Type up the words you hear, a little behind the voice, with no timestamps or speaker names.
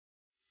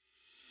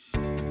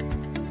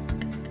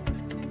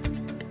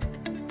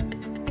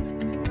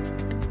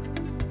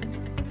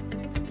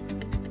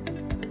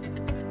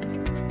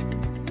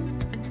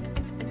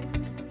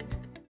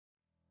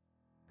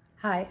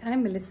Hi,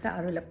 I'm Melissa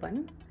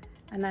Arulappan,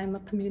 and I'm a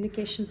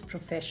communications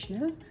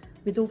professional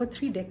with over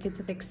 3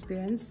 decades of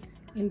experience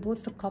in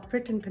both the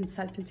corporate and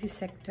consultancy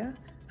sector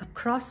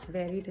across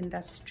varied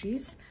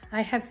industries.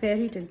 I have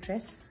varied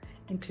interests,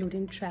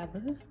 including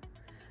travel,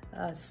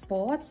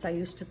 sports. I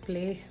used to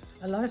play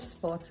a lot of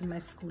sports in my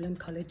school and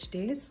college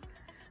days.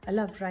 I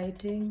love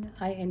writing,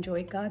 I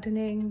enjoy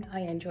gardening, I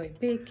enjoy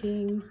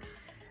baking,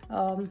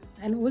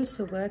 and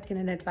also work in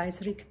an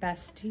advisory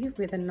capacity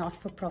with a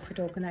not-for-profit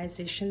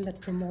organization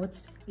that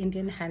promotes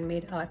Indian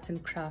handmade arts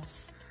and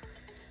crafts.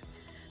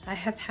 I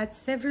have had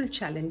several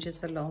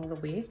challenges along the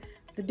way,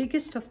 the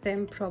biggest of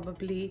them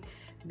probably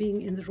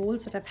being in the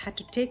roles that I've had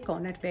to take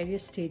on at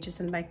various stages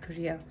in my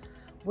career,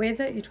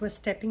 whether it was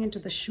stepping into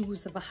the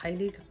shoes of a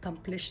highly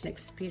accomplished and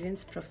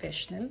experienced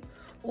professional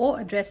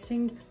or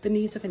addressing the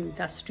needs of an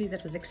industry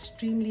that was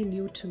extremely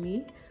new to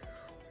me,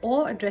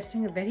 or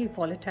addressing a very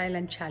volatile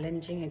and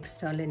challenging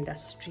external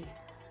industry.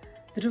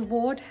 The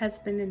reward has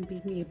been in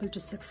being able to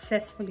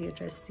successfully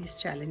address these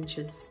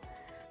challenges.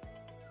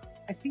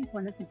 I think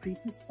one of the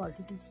greatest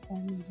positives for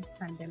me this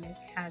pandemic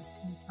has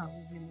been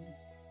Power Women.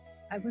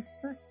 I was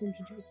first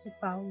introduced to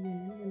Power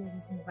Women when I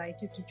was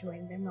invited to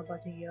join them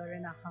about 1.5 years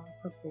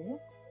ago,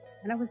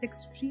 and I was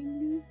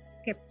extremely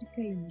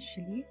skeptical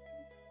initially,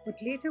 but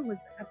later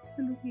was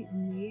absolutely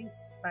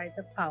amazed by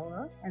the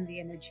power and the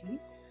energy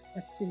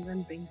that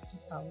Simran brings to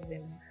Power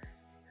Women.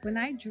 When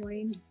I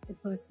joined the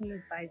personal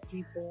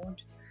advisory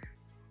board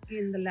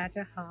in the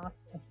latter half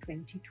of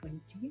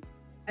 2020,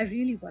 I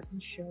really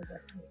wasn't sure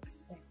what to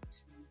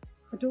expect.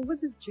 But over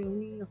this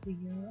journey of a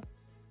year,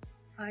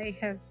 I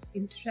have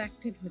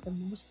interacted with the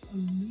most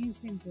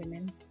amazing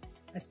women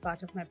as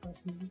part of my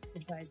personal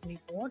advisory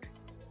board.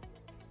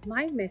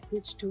 My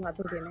message to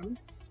other women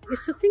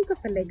is to think of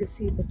a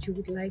legacy that you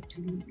would like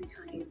to leave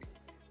behind.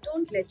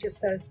 Don't let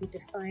yourself be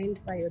defined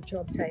by your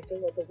job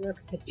title or the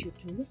work that you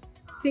do.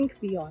 Think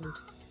beyond.